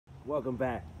Welcome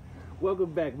back.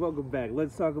 Welcome back. Welcome back.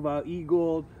 Let's talk about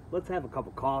eGold. Let's have a cup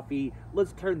of coffee.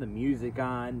 Let's turn the music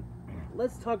on.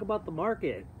 Let's talk about the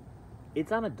market.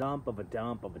 It's on a dump of a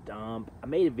dump of a dump. I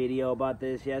made a video about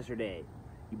this yesterday.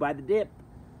 You buy the dip,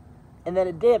 and then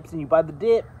it dips, and you buy the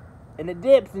dip, and it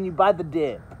dips, and you buy the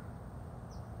dip.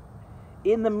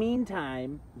 In the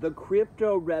meantime, the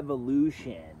crypto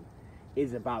revolution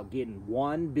is about getting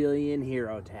 1 billion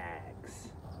hero tags.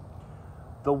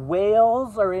 The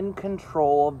whales are in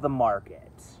control of the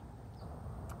market.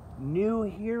 New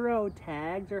hero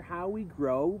tags are how we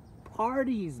grow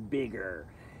parties bigger.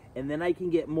 And then I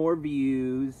can get more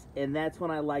views, and that's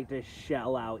when I like to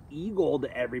shell out eGold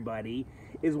to everybody,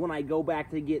 is when I go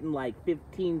back to getting like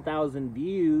 15,000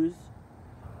 views.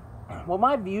 When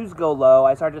my views go low,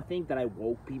 I start to think that I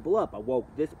woke people up. I woke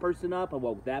this person up, I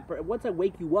woke that person. Once I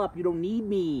wake you up, you don't need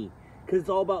me, because it's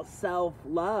all about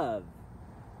self-love.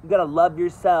 You gotta love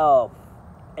yourself,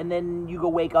 and then you go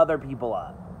wake other people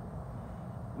up.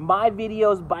 My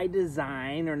videos, by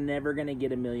design, are never gonna get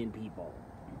 1 million people,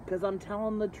 because I'm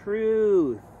telling the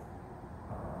truth.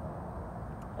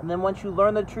 And then once you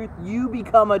learn the truth, you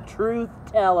become a truth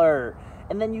teller.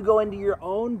 And then you go into your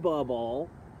own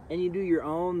bubble, and you do your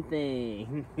own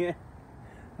thing.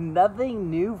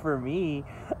 Nothing new for me.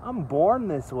 I'm born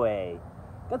this way.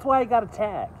 That's why I got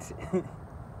attacked.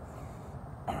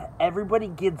 Everybody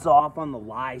gets off on the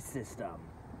lie system.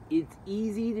 It's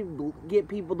easy to get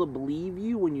people to believe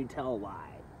you when you tell a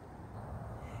lie.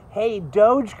 Hey,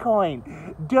 Dogecoin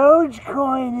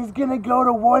is gonna go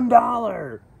to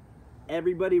 $1.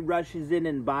 Everybody rushes in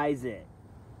and buys it.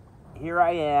 Here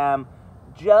I am,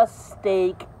 just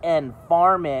stake and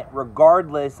farm it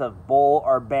regardless of bull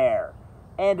or bear.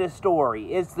 End of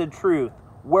story. It's the truth.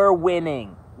 We're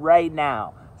winning right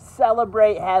now.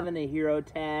 Celebrate having a hero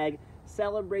tag.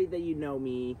 Celebrate that you know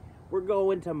me. We're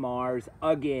going to Mars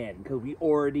again, because we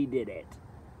already did it.